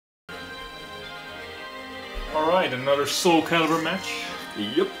Alright, another Soul Calibur match.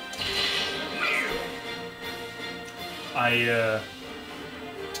 Yep.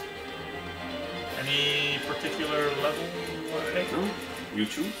 Any particular level you want to take? No, you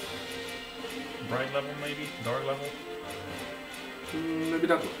choose. Bright level maybe? Dark level? Maybe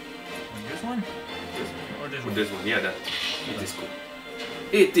that one. Like this one? This one. Or this Or one? this one, yeah, that. It is cool.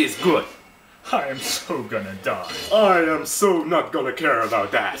 It is good. I am so gonna die. I am so not gonna care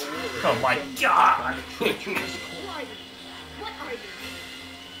about that. Oh my god! What are you?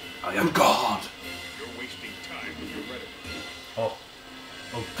 I am God. You're wasting time when you're ready. Oh.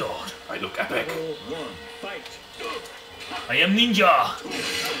 Oh god. I look epic. One, fight. I am ninja!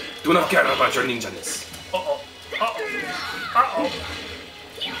 Do not care about your ninja-ness. Uh-oh. Uh-oh. Uh-oh.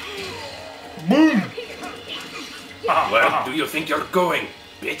 Boom! Where do you think you're going,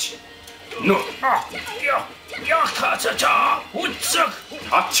 bitch? No. Yakuza! Utsuk!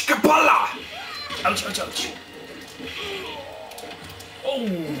 Achikapala! Ouch, ouch, ouch. Oh,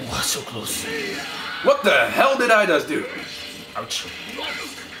 so close. What the hell did I just do? Ouch.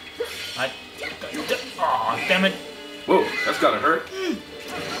 Aw, damn it. Whoa, that's gotta hurt.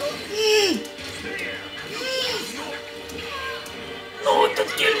 No, don't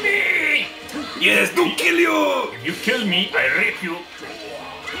kill me! Yes, don't kill you! If you kill me, I rape you.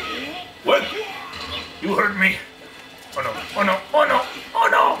 What? You hurt me. Oh no, oh no, oh no, oh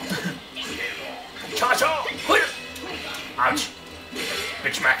no! Cha-cha! Ouch.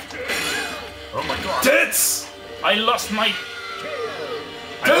 Bitch Mac. Oh my god. Tits! I lost my...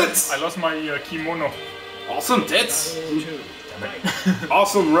 Tits! I lost my kimono. Awesome tits! Damn it.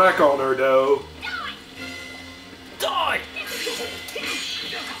 Awesome rack on her though. Die!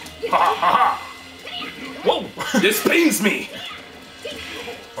 Ha ha ha! Whoa! This pains me!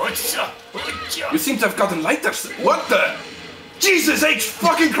 Ucha, You ucha. seem to have gotten lighter. What the? Jesus H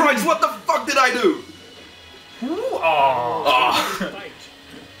fucking Christ, what the fuck did I do? Oh, Oh,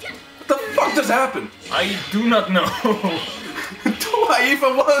 what the fuck just happened? I do not know. Do I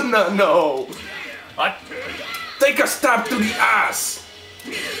even wanna know? What? Take a stab to the ass!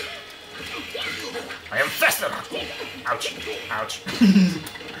 I am faster. Ouch. Ouch.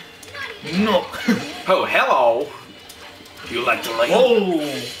 No. Oh, hello! You like to lay? Oh.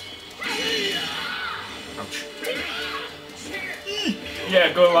 Ouch.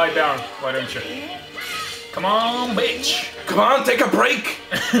 Yeah, go lie down. Why don't you? Come on, bitch. Come on, take a break!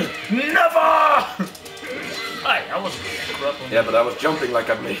 Never. Hi, I was grappling. Yeah, but I was jumping like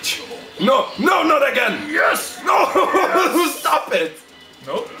a bitch. No, no, not again! Yes. No! Stop it!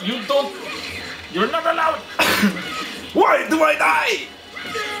 No, you don't. You're not allowed. Why do I die?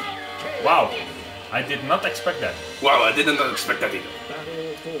 Wow. I did not expect that. Wow, I didn't expect that either.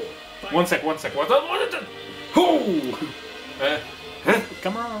 Battle 4. Fight. One sec. What is it? Oh! Huh?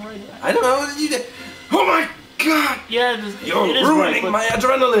 Camera right there. I don't know what you did. Oh my god! Yeah, You're it is ruining right, my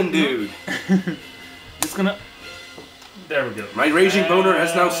adrenaline, dude! Just gonna. There we go. My raging boner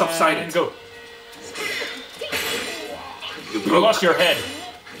has now subsided. Go. You You broke. lost your head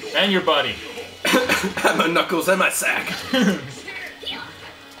and your body. And my knuckles and my sack.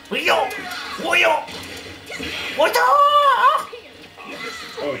 Yo! Yo! What? Oh.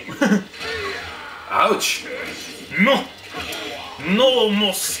 Ouch! No! No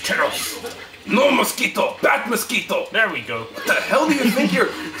mosquitoes! No mosquito! Bat mosquito! There we go. What the hell do you think you're...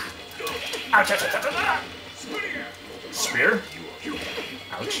 Ouch, ouch, ouch, ouch, ouch. Spear?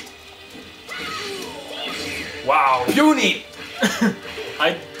 Ouch. Wow. puny?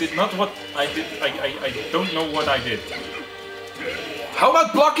 I did not what I did. I don't know what I did. How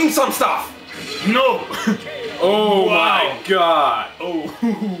about blocking some stuff? No! Oh Wow. my god! Oh,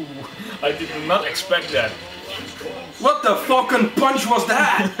 I did not expect that. What the fucking punch was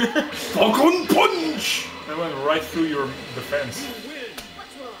that? Fucking punch! I went right through your defense.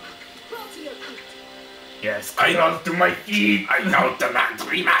 What's wrong? Crawl to your feet. Yes, I got to my feet. I now demand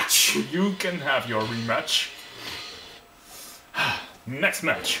rematch! You can have your rematch. Next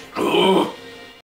match. Oh,